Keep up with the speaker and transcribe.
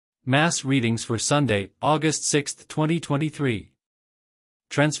Mass readings for Sunday, August 6, 2023.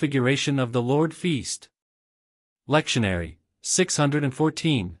 Transfiguration of the Lord Feast. Lectionary,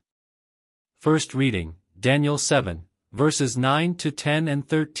 614. First reading, Daniel 7, verses 9 to 10 and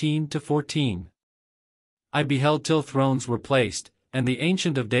 13 to 14. I beheld till thrones were placed, and the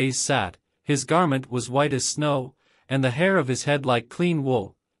Ancient of Days sat. His garment was white as snow, and the hair of his head like clean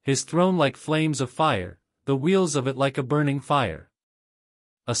wool, his throne like flames of fire, the wheels of it like a burning fire.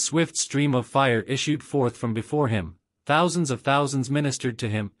 A swift stream of fire issued forth from before him, thousands of thousands ministered to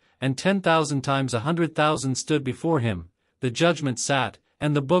him, and 10,000 times 100,000 stood before him. The judgment sat,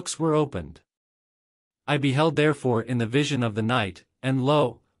 and the books were opened. I beheld therefore in the vision of the night, and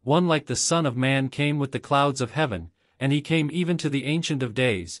lo, one like the Son of Man came with the clouds of heaven, and he came even to the Ancient of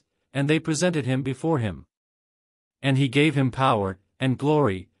Days, and they presented him before him. And he gave him power, and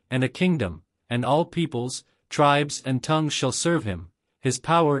glory, and a kingdom, and all peoples, tribes and tongues shall serve him. His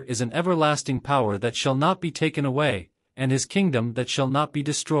power is an everlasting power that shall not be taken away, and his kingdom that shall not be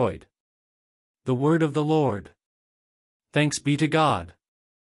destroyed. The word of the Lord. Thanks be to God.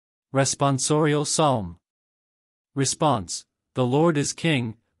 Responsorial Psalm. Response: The Lord is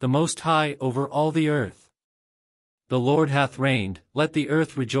King, the Most High over all the earth. The Lord hath reigned, let the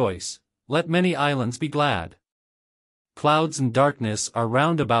earth rejoice, let many islands be glad. Clouds and darkness are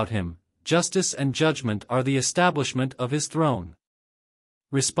round about him, justice and judgment are the establishment of his throne.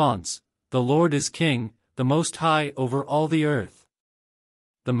 Response: The Lord is King, the Most High over all the earth.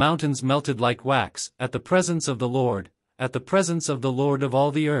 The mountains melted like wax, at the presence of the Lord, at the presence of the Lord of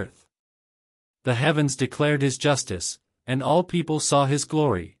all the earth. The heavens declared his justice, and all people saw his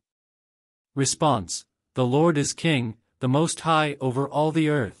glory. Response: The Lord is King, the Most High over all the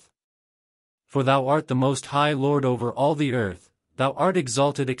earth. For thou art the Most High Lord over all the earth, thou art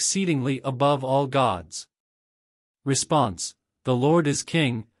exalted exceedingly above all gods. Response: The Lord is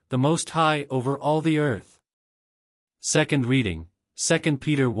King, the Most High over all the earth. Second reading, 2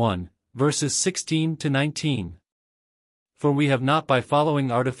 Peter 1, verses 16 to 19. For we have not by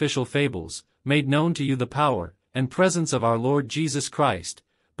following artificial fables, made known to you the power and presence of our Lord Jesus Christ,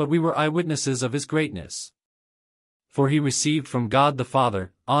 but we were eyewitnesses of his greatness. For he received from God the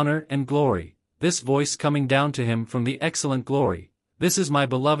Father honor and glory, this voice coming down to him from the excellent glory, This is my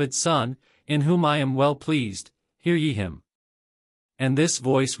beloved Son, in whom I am well pleased, hear ye him. And this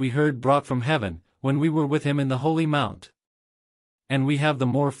voice we heard brought from heaven, when we were with him in the holy mount. And we have the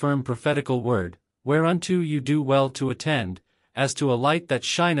more firm prophetical word, whereunto you do well to attend, as to a light that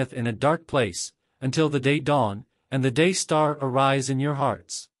shineth in a dark place, until the day dawn, and the day star arise in your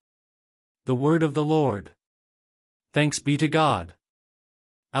hearts. The word of the Lord. Thanks be to God.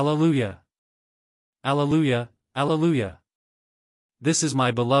 Alleluia. Alleluia, alleluia. This is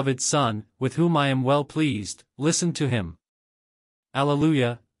my beloved Son, with whom I am well pleased, listen to him.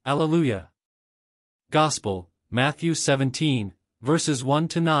 Alleluia, alleluia. Gospel, Matthew 17, verses 1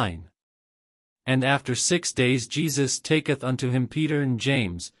 to 9. And after 6 days Jesus taketh unto him Peter and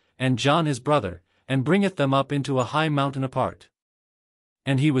James, and John his brother, and bringeth them up into a high mountain apart.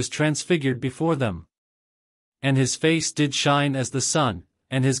 And he was transfigured before them. And his face did shine as the sun,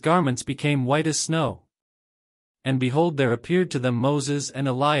 and his garments became white as snow. And behold, there appeared to them Moses and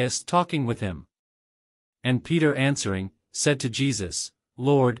Elias talking with him. And Peter answering, said to Jesus,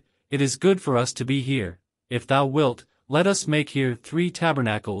 Lord, it is good for us to be here. If thou wilt, let us make here 3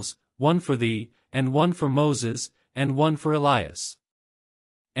 tabernacles, one for thee, and one for Moses, and one for Elias.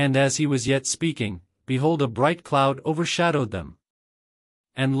 And as he was yet speaking, behold, a bright cloud overshadowed them.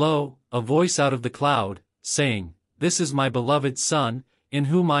 And lo, a voice out of the cloud, saying, This is my beloved Son, in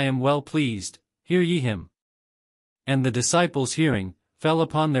whom I am well pleased, hear ye him. And the disciples hearing, fell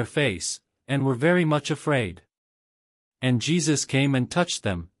upon their face, and were very much afraid. And Jesus came and touched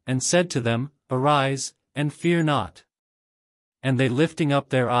them, and said to them, Arise, and fear not. And they lifting up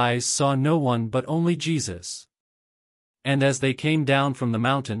their eyes saw no one but only Jesus. And as they came down from the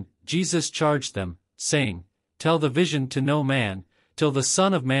mountain, Jesus charged them, saying, Tell the vision to no man, till the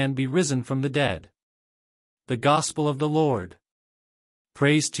Son of Man be risen from the dead. The Gospel of the Lord.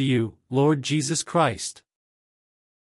 Praise to you, Lord Jesus Christ.